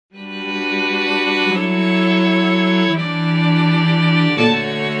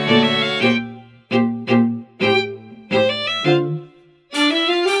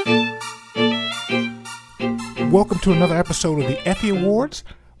to another episode of the Effie Awards.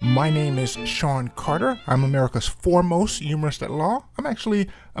 My name is Sean Carter. I'm America's foremost humorist at law. I'm actually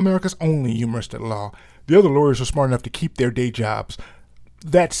America's only humorist at law. The other lawyers are smart enough to keep their day jobs.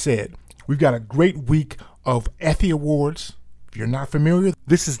 That said, we've got a great week of Effie Awards. If you're not familiar,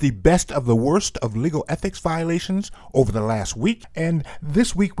 this is the best of the worst of legal ethics violations over the last week. And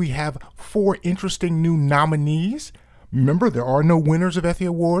this week we have 4 interesting new nominees. Remember, there are no winners of Effie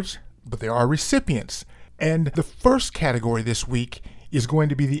Awards, but there are recipients. And the first category this week is going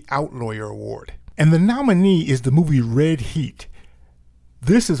to be the Outlawyer Award. And the nominee is the movie Red Heat.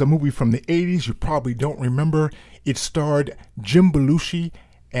 This is a movie from the 80s you probably don't remember. It starred Jim Belushi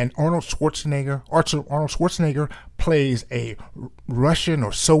and Arnold Schwarzenegger. Arnold Schwarzenegger plays a Russian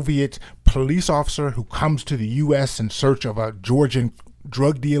or Soviet police officer who comes to the U.S. in search of a Georgian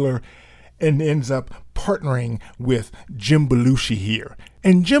drug dealer and ends up partnering with Jim Belushi here.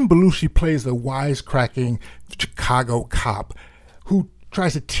 And Jim Belushi plays the wisecracking Chicago cop who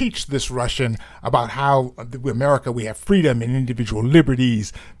tries to teach this Russian about how in America we have freedom and individual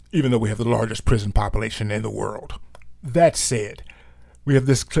liberties, even though we have the largest prison population in the world. That said, we have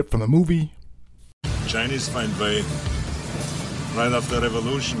this clip from the movie. Chinese find way. Right after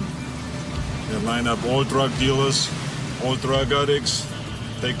revolution, they line up all drug dealers, all drug addicts,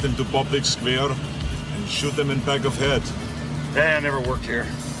 take them to public square, and shoot them in back of head. Yeah, I never worked here.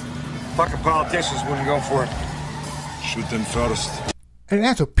 Fucking politicians wouldn't go for it. Shoot them first. And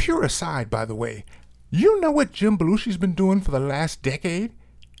as a pure aside, by the way, you know what Jim Belushi's been doing for the last decade?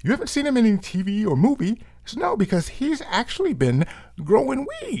 You haven't seen him in any TV or movie? No, because he's actually been growing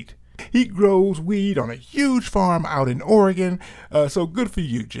weed. He grows weed on a huge farm out in Oregon, so good for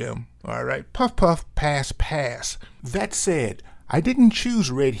you, Jim. All right, puff, puff, pass, pass. That said, I didn't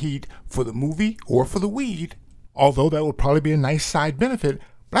choose Red Heat for the movie or for the weed, although that would probably be a nice side benefit,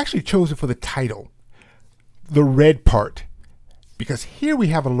 but I actually chose it for the title, the red part. Because here we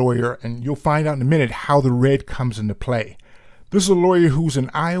have a lawyer, and you'll find out in a minute how the red comes into play. This is a lawyer who's in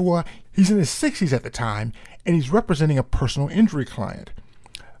Iowa. He's in his 60s at the time, and he's representing a personal injury client.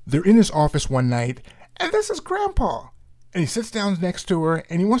 They're in his office one night, and this is Grandpa. And he sits down next to her,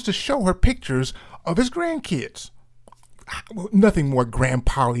 and he wants to show her pictures of his grandkids. Nothing more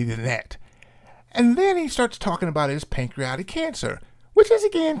grandpa-y than that. And then he starts talking about his pancreatic cancer, which is,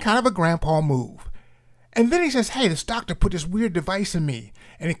 again, kind of a grandpa move. And then he says, hey, this doctor put this weird device in me,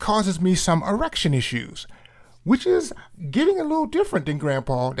 and it causes me some erection issues, which is getting a little different than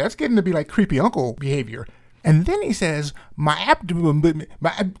Grandpa. That's getting to be like creepy uncle behavior. And then he says, my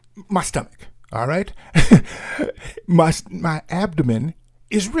stomach, all right? my abdomen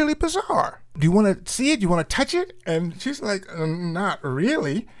is really bizarre. Do you want to see it? Do you want to touch it? And she's like, not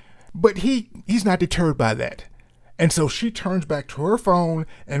really. But he's not deterred by that. And so she turns back to her phone,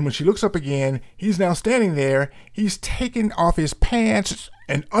 and when she looks up again, he's now standing there. He's taken off his pants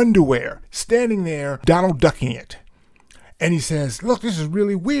and underwear, standing there, Donald ducking it. And he says, look, this is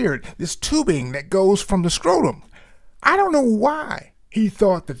really weird, this tubing that goes from the scrotum. I don't know why he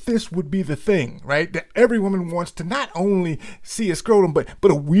thought that this would be the thing, right? That every woman wants to not only see a scrotum,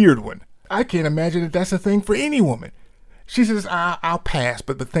 but a weird one. I can't imagine that that's a thing for any woman. She says, I'll pass,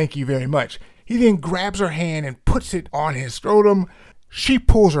 but thank you very much. He then grabs her hand and puts it on his scrotum. She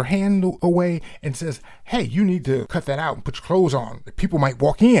pulls her hand away and says, hey, you need to cut that out and put your clothes on. People might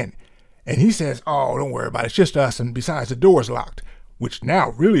walk in. And he says, oh, don't worry about it. It's just us. And besides, the door's locked, which now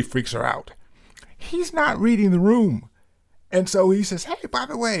really freaks her out. He's not reading the room. And so he says, hey, by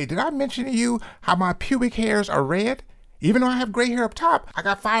the way, did I mention to you how my pubic hairs are red? Even though I have gray hair up top, I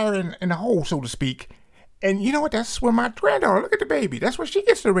got fire in the hole, so to speak. And you know what? That's where my granddaughter, look at the baby. That's where she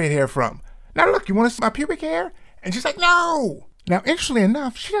gets the red hair from. Now look, you want to see my pubic hair? And she's like, no. Now, interestingly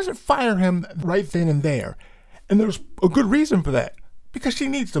enough, she doesn't fire him right then and there. And there's a good reason for that. Because she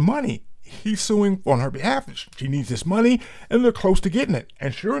needs the money. He's suing on her behalf. She needs this money, and they're close to getting it.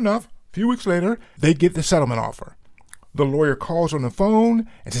 And sure enough, a few weeks later, they get the settlement offer. The lawyer calls on the phone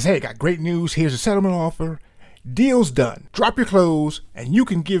and says, hey, got great news. Here's a settlement offer. Deal's done. Drop your clothes, and you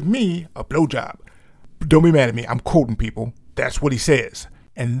can give me a blowjob. Don't be mad at me. I'm quoting people. That's what he says.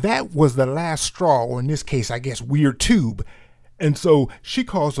 And that was the last straw, or in this case, I guess, weird tube. And so she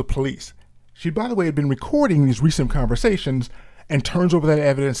calls the police. She, by the way, had been recording these recent conversations and turns over that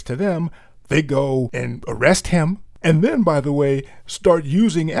evidence to them. They go and arrest him. And then, by the way, start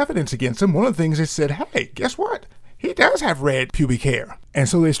using evidence against him. One of the things they said, hey, guess what? He does have red pubic hair. And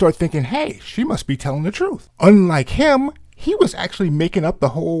so they start thinking, hey, she must be telling the truth. Unlike him, he was actually making up the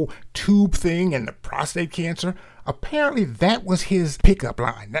whole tube thing and the prostate cancer. Apparently that was his pickup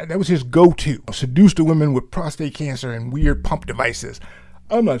line. That was his go-to. Seduce the women with prostate cancer and weird pump devices.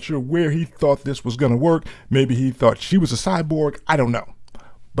 I'm not sure where he thought this was going to work. Maybe he thought she was a cyborg. I don't know.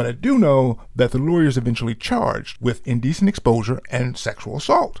 But I do know that the lawyers eventually charged with indecent exposure and sexual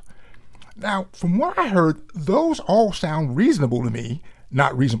assault. Now, from what I heard, those all sound reasonable to me.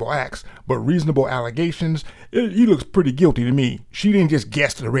 Not reasonable acts, but reasonable allegations. He looks pretty guilty to me. She didn't just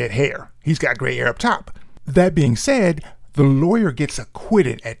guess the red hair. He's got gray hair up top. That being said, the lawyer gets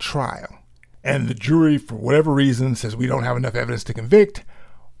acquitted at trial. And the jury, for whatever reason, says we don't have enough evidence to convict.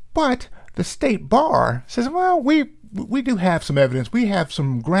 But the state bar says, well, we do have some evidence. We have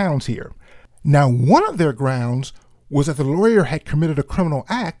some grounds here. Now, one of their grounds was that the lawyer had committed a criminal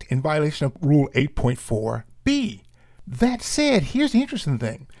act in violation of Rule 8.4b. That said, here's the interesting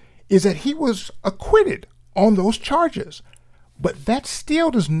thing, is that he was acquitted on those charges. But that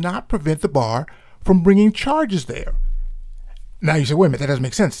still does not prevent the bar from bringing charges there. Now you say, wait a minute, that doesn't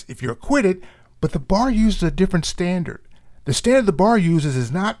make sense if you're acquitted, but the bar uses a different standard. The standard the bar uses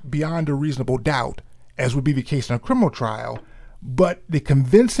is not beyond a reasonable doubt, as would be the case in a criminal trial, but the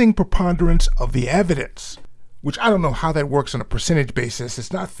convincing preponderance of the evidence, which I don't know how that works on a percentage basis.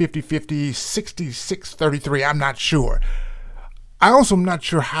 It's not 50-50, 66-33, I'm not sure. I also am not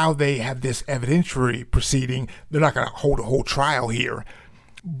sure how they have this evidentiary proceeding. They're not going to hold a whole trial here.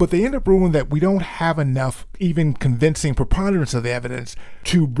 But they end up ruling that we don't have enough even convincing preponderance of the evidence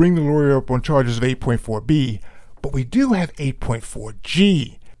to bring the lawyer up on charges of 8.4b, but we do have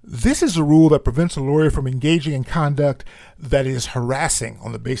 8.4g. This is a rule that prevents a lawyer from engaging in conduct that is harassing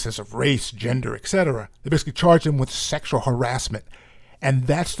on the basis of race, gender, etc. They basically charge him with sexual harassment, and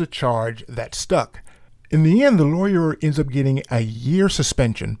that's the charge that stuck. In the end, the lawyer ends up getting a year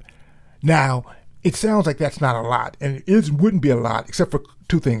suspension. Now, it sounds like that's not a lot, and it wouldn't be a lot except for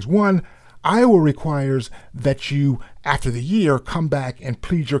two things. One, Iowa requires that you, after the year, come back and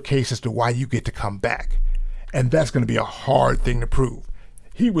plead your case as to why you get to come back. And that's going to be a hard thing to prove.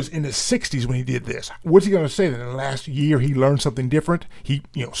 He was in his 60s when he did this. What's he going to say that in the last year he learned something different? He,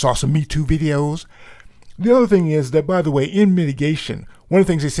 saw some Me Too videos. The other thing is that, by the way, in mitigation, one of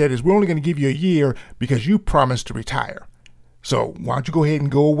the things they said is we're only going to give you a year because you promised to retire. So why don't you go ahead and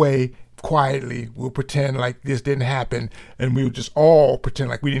go away quietly? We'll pretend like this didn't happen, and we'll just all pretend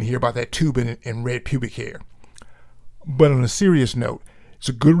like we didn't hear about that tube and red pubic hair. But on a serious note, it's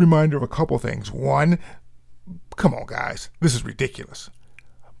a good reminder of a couple things. One, come on, guys, this is ridiculous.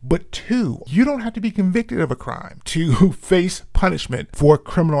 But two, you don't have to be convicted of a crime to face punishment for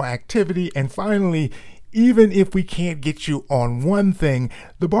criminal activity. And finally, even if we can't get you on one thing,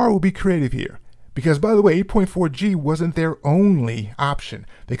 the bar will be creative here. Because, by the way, 8.4g wasn't their only option.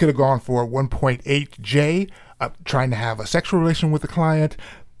 They could have gone for 1.8j, trying to have a sexual relation with the client.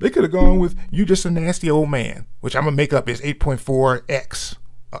 They could have gone with you just a nasty old man, which I'm going to make up is 8.4x,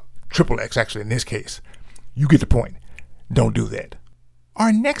 triple X actually in this case. You get the point. Don't do that.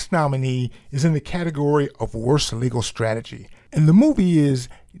 Our next nominee is in the category of worst legal strategy, and the movie is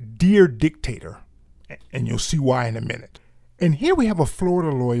Dear Dictator, and you'll see why in a minute. And here we have a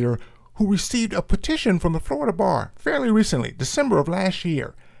Florida lawyer who received a petition from the Florida bar fairly recently, December of last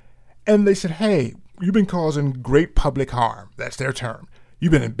year. And they said, hey, you've been causing great public harm. That's their term.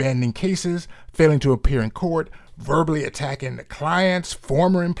 You've been abandoning cases, failing to appear in court, verbally attacking the clients,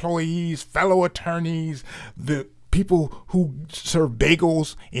 former employees, fellow attorneys, the people who serve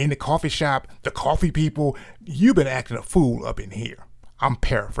bagels in the coffee shop, the coffee people. You've been acting a fool up in here. I'm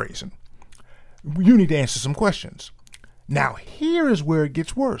paraphrasing. You need to answer some questions. Now, here is where it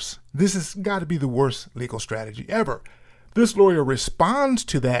gets worse. This has got to be the worst legal strategy ever. This lawyer responds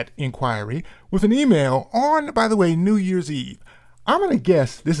to that inquiry with an email on, by the way, New Year's Eve. I'm going to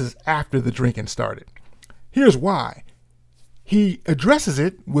guess this is after the drinking started. Here's why. He addresses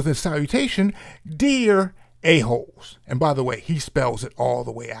it with a salutation, Dear A-holes. And by the way, he spells it all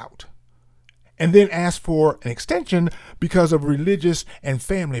the way out. And then asks for an extension because of religious and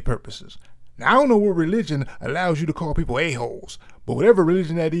family purposes. Now, I don't know what religion allows you to call people a-holes, but whatever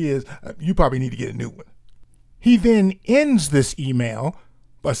religion that is, you probably need to get a new one. He then ends this email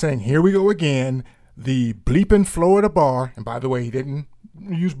by saying, here we go again, the bleeping Florida bar, and by the way, he didn't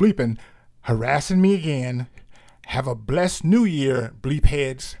use bleeping, harassing me again. Have a blessed new year, bleep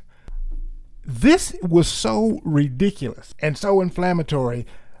heads. This was so ridiculous and so inflammatory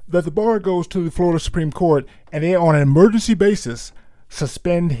that the bar goes to the Florida Supreme Court and they, on an emergency basis,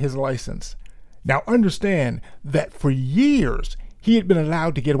 suspend his license. Now understand that for years he had been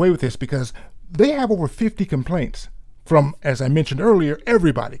allowed to get away with this because they have over 50 complaints from, as I mentioned earlier,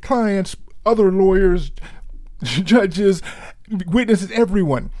 everybody, clients, other lawyers, judges, witnesses,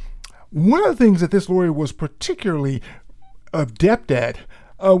 everyone. One of the things that this lawyer was particularly adept at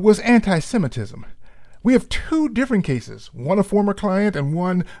was anti-Semitism. We have two different cases, one a former client and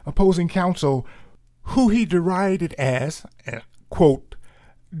one opposing counsel, who he derided as, quote,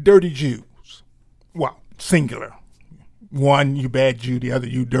 dirty Jews. Well, singular. One, you bad Jew, the other,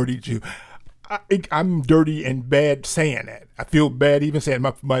 you dirty Jew. I'm dirty and bad saying that. I feel bad even saying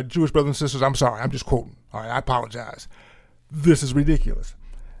my Jewish brothers and sisters, I'm sorry, I'm just quoting. All right, I apologize. This is ridiculous.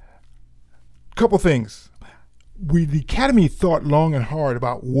 Couple things. The Academy thought long and hard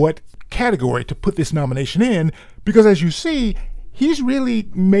about what category to put this nomination in, because as you see, he's really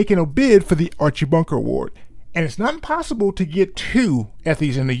making a bid for the Archie Bunker Award. And it's not impossible to get 2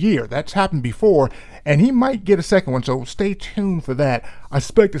 Effies in a year. That's happened before, and he might get a second one, so stay tuned for that. I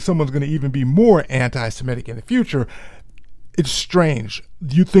suspect that someone's going to even be more anti-Semitic in the future. It's strange.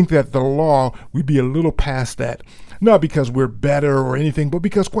 You think that the law, we'd be a little past that. Not because we're better or anything, but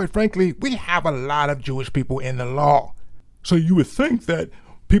because, quite frankly, we have a lot of Jewish people in the law. So you would think that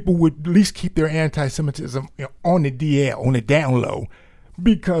people would at least keep their anti-Semitism on the DL, on the down low,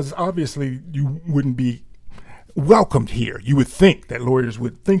 because obviously you wouldn't be welcomed here. You would think that lawyers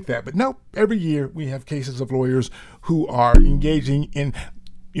would think that, but no, every year we have cases of lawyers who are engaging in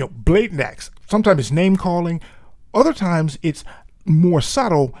blatant acts. Sometimes it's name calling, other times it's more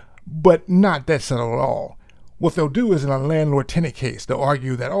subtle, but not that subtle at all. What they'll do is in a landlord-tenant case, they'll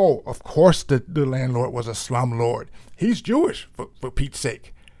argue that, oh, of course the landlord was a slumlord. He's Jewish, for Pete's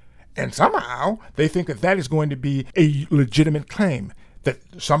sake. And somehow they think that is going to be a legitimate claim, that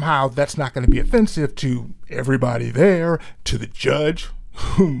somehow that's not going to be offensive to everybody there, to the judge,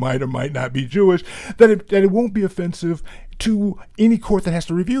 who might or might not be Jewish, that it won't be offensive to any court that has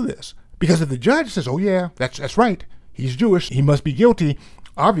to review this. Because if the judge says, oh yeah, that's right, he's Jewish, he must be guilty,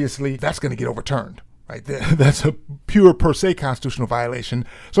 obviously that's going to get overturned. Right? That's a pure per se constitutional violation.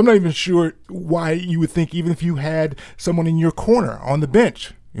 So I'm not even sure why you would think, even if you had someone in your corner on the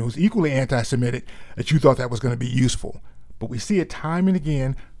bench who's equally anti-Semitic, that you thought that was going to be useful. But we see it time and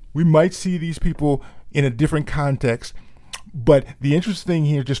again. We might see these people in a different context. But the interesting thing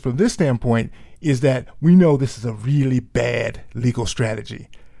here, just from this standpoint, is that we know this is a really bad legal strategy.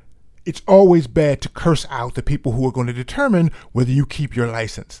 It's always bad to curse out the people who are going to determine whether you keep your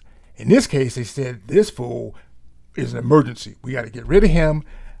license. In this case, they said this fool is an emergency. We got to get rid of him.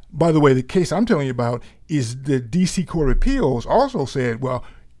 By the way, the case I'm telling you about is the D.C. Court of Appeals also said, well,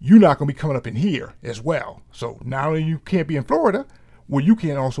 you're not going to be coming up in here as well. So not only you can't be in Florida, well, you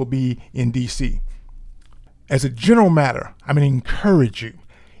can also be in D.C. As a general matter, I'm going to encourage you,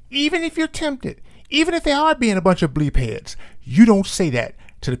 even if you're tempted, even if they are being a bunch of bleep heads, you don't say that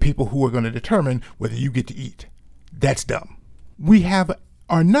to the people who are going to determine whether you get to eat. That's dumb. We have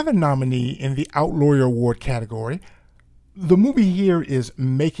another nominee in the Out Lawyer Award category. The movie here is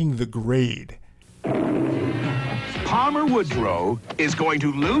Making the Grade. Palmer Woodrow is going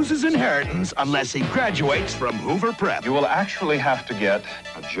to lose his inheritance unless he graduates from Hoover Prep. You will actually have to get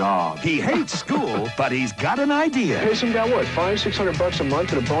a job. He hates school, but he's got an idea. Pay some guy what, $500-600 a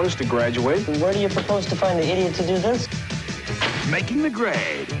month and a bonus to graduate? Where do you propose to find the idiot to do this? Making the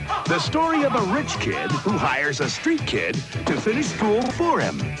Grade. The story of a rich kid who hires a street kid to finish school for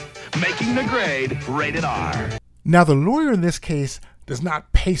him. Making the Grade, rated R. Now, the lawyer in this case does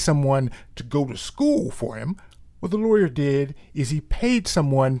not pay someone to go to school for him. What the lawyer did is he paid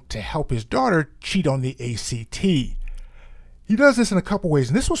someone to help his daughter cheat on the ACT. He does this in a couple ways,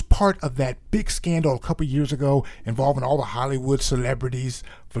 and this was part of that big scandal a couple years ago involving all the Hollywood celebrities,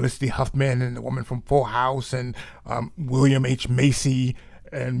 Felicity Huffman and the woman from Full House, and William H. Macy,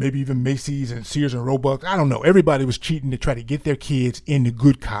 and maybe even Macy's and Sears and Roebuck. I don't know. Everybody was cheating to try to get their kids into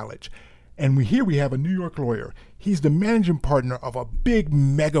good college. And we have a New York lawyer. He's the managing partner of a big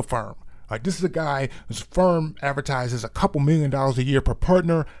mega firm. Like, this is a guy whose firm advertises a couple $1 million a year per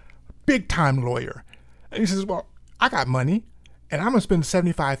partner, big-time lawyer. And he says, well, I got money, and I'm going to spend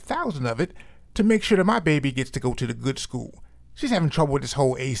 $75,000 of it to make sure that my baby gets to go to the good school. She's having trouble with this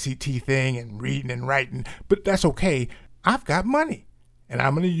whole ACT thing and reading and writing, but that's okay. I've got money, and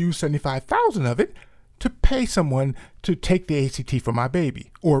I'm going to use $75,000 of it to pay someone to take the ACT for my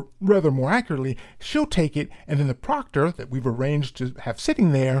baby. Or rather, more accurately, she'll take it, and then the proctor that we've arranged to have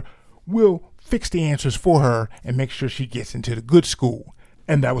sitting there will fix the answers for her and make sure she gets into the good school.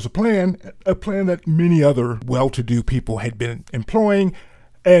 And that was a plan that many other well-to-do people had been employing,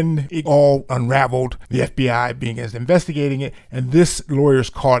 and it all unraveled, the FBI being as investigating it, and this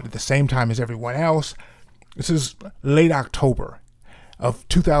lawyer's caught at the same time as everyone else. This is late October of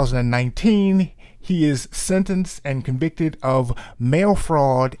 2019. He is sentenced and convicted of mail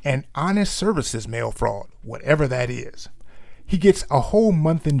fraud and honest services mail fraud, whatever that is. He gets a whole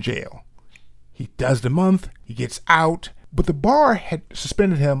month in jail. He does the month, he gets out, But the bar had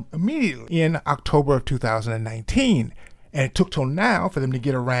suspended him immediately in October of 2019. And it took till now for them to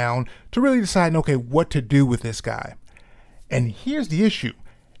get around to really decide, okay, what to do with this guy. And here's the issue.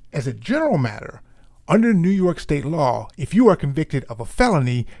 As a general matter, under New York state law, if you are convicted of a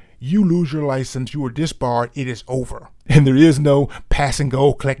felony, you lose your license, you are disbarred, it is over. And there is no pass and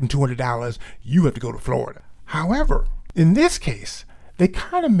go collecting $200. You have to go to Florida. However, in this case, they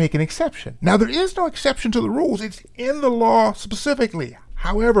kind of make an exception. Now, there is no exception to the rules. It's in the law specifically.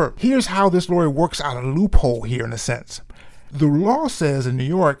 However, here's how this lawyer works out a loophole here in a sense. The law says in New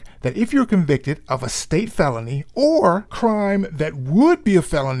York that if you're convicted of a state felony or crime that would be a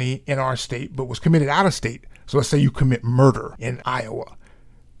felony in our state but was committed out of state, so let's say you commit murder in Iowa,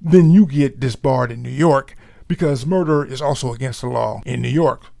 then you get disbarred in New York because murder is also against the law in New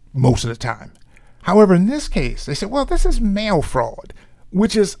York most of the time. However, in this case, they said, well, this is mail fraud,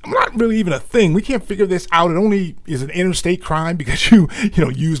 which is not really even a thing. We can't figure this out. It only is an interstate crime because you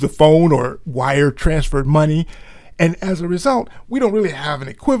use the phone or wire transferred money. And as a result, we don't really have an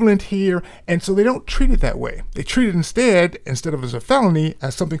equivalent here, and so they don't treat it that way. They treat it instead of as a felony,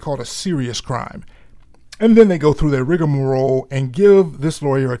 as something called a serious crime. And then they go through their rigmarole and give this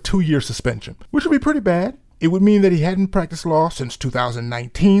lawyer a 2-year suspension, which would be pretty bad. It would mean that he hadn't practiced law since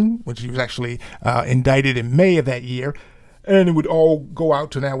 2019, which he was actually indicted in May of that year. And it would all go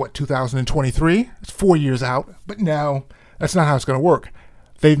out to now, 2023? It's 4 years out. But now, that's not how it's going to work.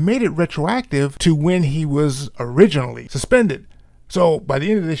 They've made it retroactive to when he was originally suspended. So by the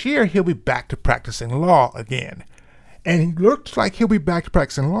end of this year, he'll be back to practicing law again. And it looks like he'll be back to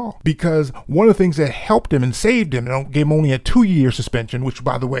practicing law because one of the things that helped him and saved him, gave him only a 2-year suspension, which,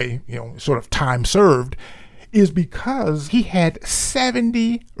 by the way, sort of time served, is because he had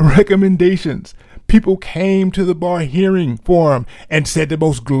 70 recommendations. People came to the bar hearing for him and said the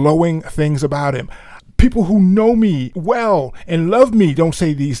most glowing things about him. People who know me well and love me don't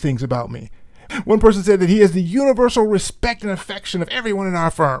say these things about me. One person said that he has the universal respect and affection of everyone in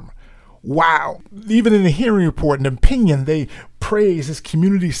our firm. Wow. Even in the hearing report and opinion, they praise his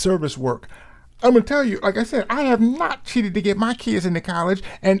community service work. I'm going to tell you, like I said, I have not cheated to get my kids into college,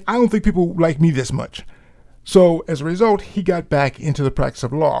 and I don't think people like me this much. So as a result, he got back into the practice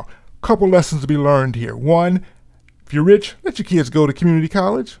of law. Couple lessons to be learned here. One, if you're rich, let your kids go to community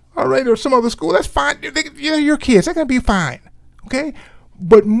college, all right, or some other school. That's fine. They're your kids. They're going to be fine, okay?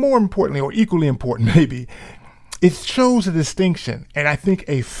 But more importantly, or equally important maybe, it shows a distinction and I think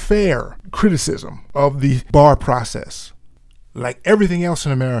a fair criticism of the bar process. Like everything else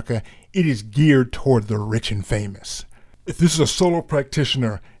in America, it is geared toward the rich and famous. If this is a solo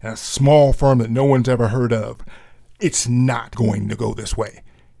practitioner in a small firm that no one's ever heard of, it's not going to go this way.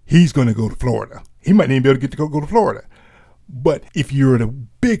 He's going to go to Florida. He might not even be able to get to go to Florida. But if you're at a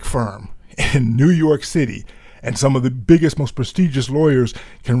big firm in New York City and some of the biggest, most prestigious lawyers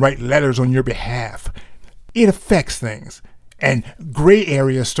can write letters on your behalf, it affects things. And gray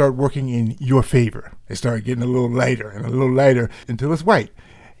areas start working in your favor. They start getting a little lighter and a little lighter until it's white.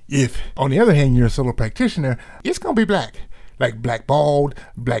 If, on the other hand, you're a solo practitioner, it's going to be black. Like blackballed,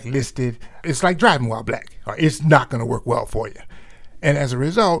 blacklisted. It's like driving while black. It's not going to work well for you. And as a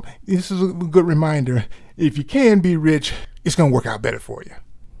result, this is a good reminder, if you can be rich, it's going to work out better for you.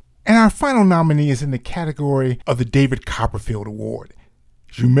 And our final nominee is in the category of the David Copperfield Award.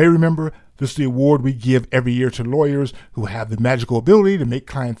 As you may remember, this is the award we give every year to lawyers who have the magical ability to make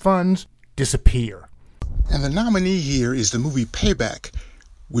client funds disappear. And the nominee here is the movie Payback,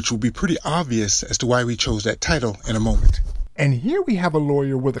 which will be pretty obvious as to why we chose that title in a moment. And here we have a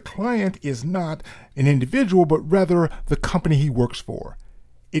lawyer where the client is not an individual, but rather the company he works for.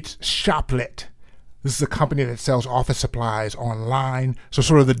 It's Shoplet. This is a company that sells office supplies online, so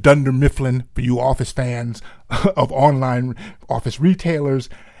sort of the Dunder Mifflin for you office fans of online office retailers.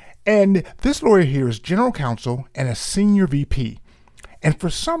 And this lawyer here is general counsel and a senior VP. And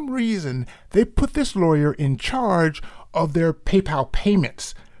for some reason, they put this lawyer in charge of their PayPal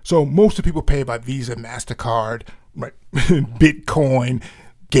payments. So most of the people pay by Visa, MasterCard, right? Bitcoin,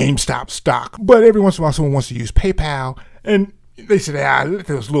 GameStop stock. But every once in a while, someone wants to use PayPal. And they said, let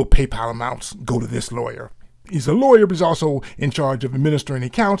those little PayPal amounts go to this lawyer. He's a lawyer, but he's also in charge of administering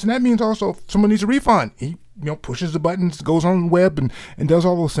accounts. And that means also if someone needs a refund, he pushes the buttons, goes on the web and does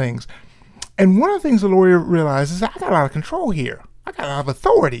all those things. And one of the things the lawyer realizes is I got a lot of control here. I got a lot of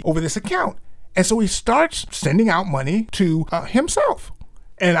authority over this account. And so he starts sending out money to himself.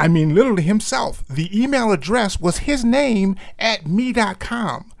 And I mean literally himself. The email address was his name at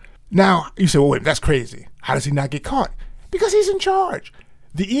me.com. Now, you say, well, wait, that's crazy. How does he not get caught? Because he's in charge.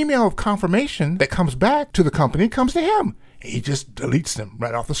 The email of confirmation that comes back to the company comes to him. He just deletes them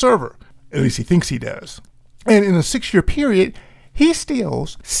right off the server. At least he thinks he does. And in a 6-year period, he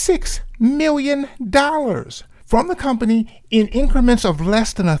steals $6 million from the company in increments of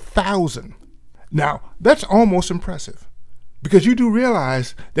less than 1,000. Now, that's almost impressive, because you do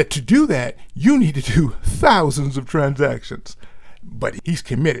realize that to do that, you need to do thousands of transactions. But he's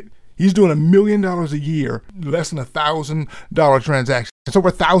committed. He's doing $1 million a year, less than $1,000 transactions. It's over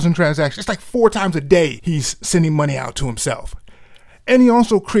 1,000 transactions. It's like 4 times a day he's sending money out to himself. And he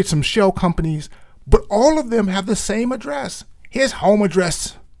also creates some shell companies, but all of them have the same address, his home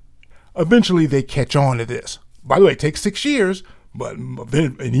address. Eventually, they catch on to this. By the way, it takes 6 years, but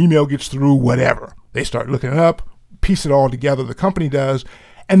then an email gets through, whatever. They start looking it up, piece it all together, the company does,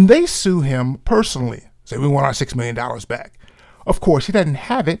 and they sue him personally. Say, we want our $6 million back. Of course, he doesn't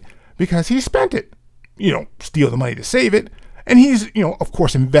have it because he spent it. You don't steal the money to save it. And he's, of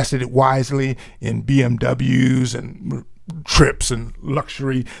course, invested it wisely in BMWs and trips and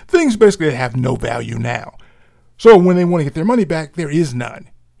luxury, things basically that have no value now. So when they want to get their money back, there is none.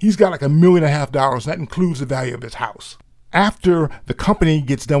 He's got like $1.5 million, and that includes the value of his house. After the company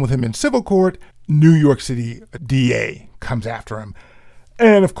gets done with him in civil court, New York City DA comes after him.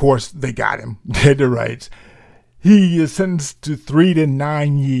 And of course, they got him dead to rights. He is sentenced to 3 to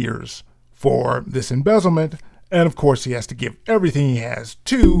 9 years for this embezzlement. And of course, he has to give everything he has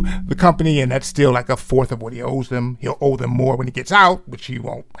to the company, and that's still like 1/4 of what he owes them. He'll owe them more when he gets out, which he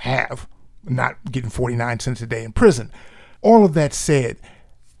won't have, not getting 49 cents a day in prison. All of that said,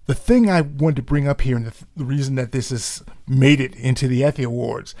 the thing I wanted to bring up here, and the reason that this has made it into the Effie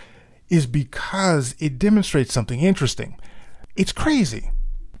Awards, is because it demonstrates something interesting. It's crazy,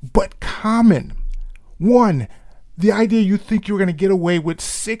 but common. One, the idea you think you're going to get away with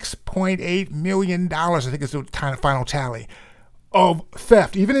 $6.8 million, I think is the kind of final tally, of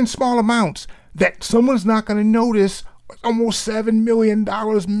theft, even in small amounts, that someone's not going to notice almost $7 million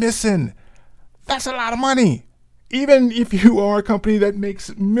missing. That's a lot of money. Even if you are a company that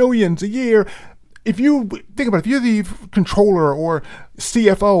makes millions a year, if you think about it, if you're the controller or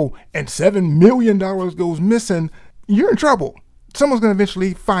CFO and $7 million goes missing, you're in trouble. Someone's going to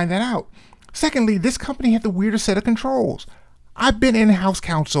eventually find that out. Secondly, this company had the weirdest set of controls. I've been in-house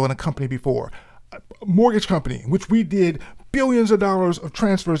counsel in a company before, a mortgage company, in which we did billions of dollars of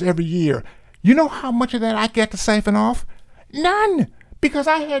transfers every year. You know how much of that I get to siphon off? None, because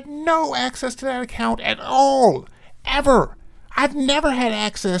I had no access to that account at all, ever. I've never had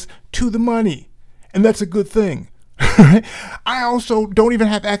access to the money, and that's a good thing. I also don't even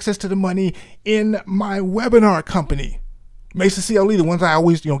have access to the money in my webinar company. Mesa CLE, the ones I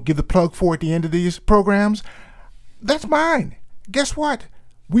always, give the plug for at the end of these programs, that's mine. Guess what?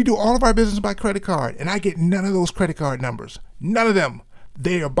 We do all of our business by credit card, and I get none of those credit card numbers. None of them.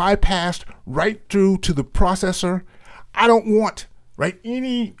 They are bypassed right through to the processor. I don't want,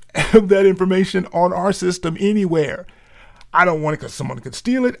 any of that information on our system anywhere. I don't want it because someone could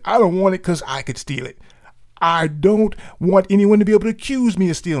steal it. I don't want it because I could steal it. I don't want anyone to be able to accuse me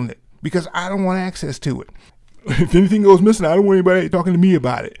of stealing it because I don't want access to it. If anything goes missing, I don't want anybody talking to me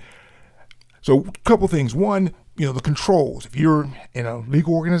about it. So a couple things. One, the controls. If you're in a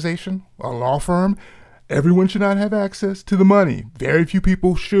legal organization, a law firm, everyone should not have access to the money. Very few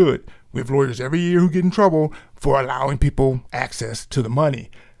people should. We have lawyers every year who get in trouble for allowing people access to the money.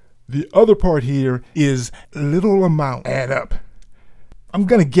 The other part here is little amount add up. I'm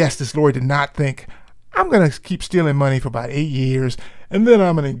going to guess this lawyer did not think, I'm going to keep stealing money for about 8 years, and then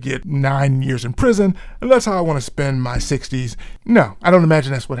I'm going to get 9 years in prison, and that's how I want to spend my 60s. No, I don't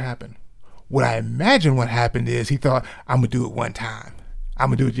imagine that's what happened. What I imagine what happened is he thought, I'm going to do it one time. I'm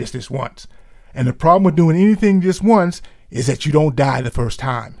going to do it just this once. And the problem with doing anything just once is that you don't die the first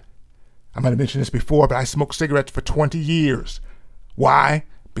time. I might have mentioned this before, but I smoked cigarettes for 20 years. Why?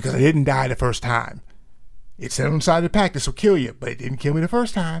 Because I didn't die the first time. It said on the side of the pack, this will kill you, but it didn't kill me the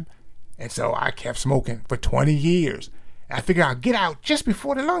first time. And so I kept smoking for 20 years. And I figured I'll get out just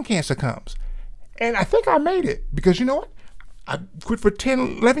before the lung cancer comes. And I think I made it because you know what? I quit for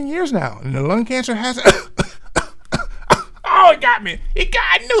 10, 11 years now. And the lung cancer hasn't... Oh, it got me.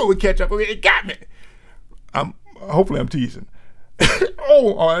 I knew it would catch up with me. It got me. Hopefully I'm teasing.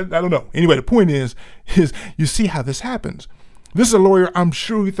 I don't know. Anyway, the point is you see how this happens. This is a lawyer, I'm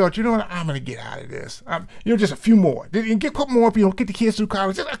sure he thought, what, I'm going to get out of this. Just a few more. Get a couple more, get the kids through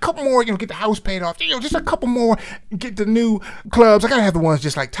college. Just a couple more, get the house paid off. Just a couple more, get the new clubs. I got to have the ones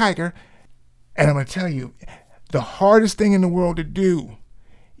just like Tiger. And I'm going to tell you, the hardest thing in the world to do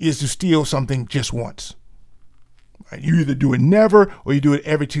is to steal something just once. Right? You either do it never or you do it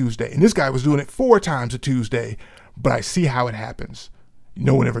every Tuesday. And this guy was doing it 4 times a Tuesday, but I see how it happens.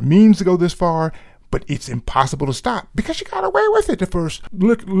 No one ever means to go this far, But it's impossible to stop because you got away with it the first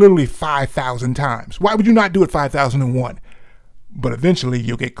literally 5,000 times. Why would you not do it 5,001? But eventually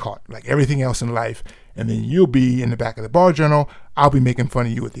you'll get caught like everything else in life, and then you'll be in the back of the Bar Journal. I'll be making fun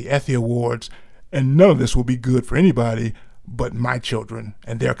of you at the Effie Awards, and none of this will be good for anybody but my children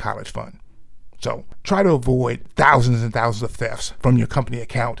and their college fund. So try to avoid thousands and thousands of thefts from your company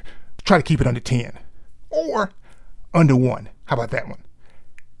account. Try to keep it under 10 or under 1. How about that one?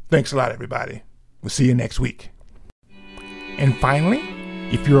 Thanks a lot, everybody. We'll see you next week. And finally,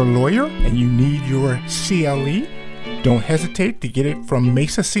 if you're a lawyer and you need your CLE, don't hesitate to get it from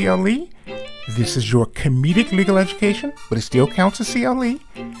Mesa CLE. This is your comedic legal education, but it still counts as CLE.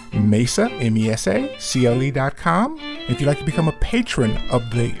 Mesa, M-E-S-A, CLE.com. If you'd like to become a patron of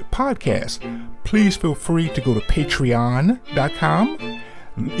the podcast, please feel free to go to patreon.com.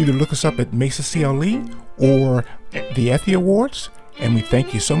 Either look us up at Mesa CLE or the Effie Awards. And we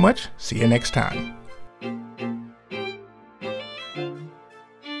thank you so much. See you next time.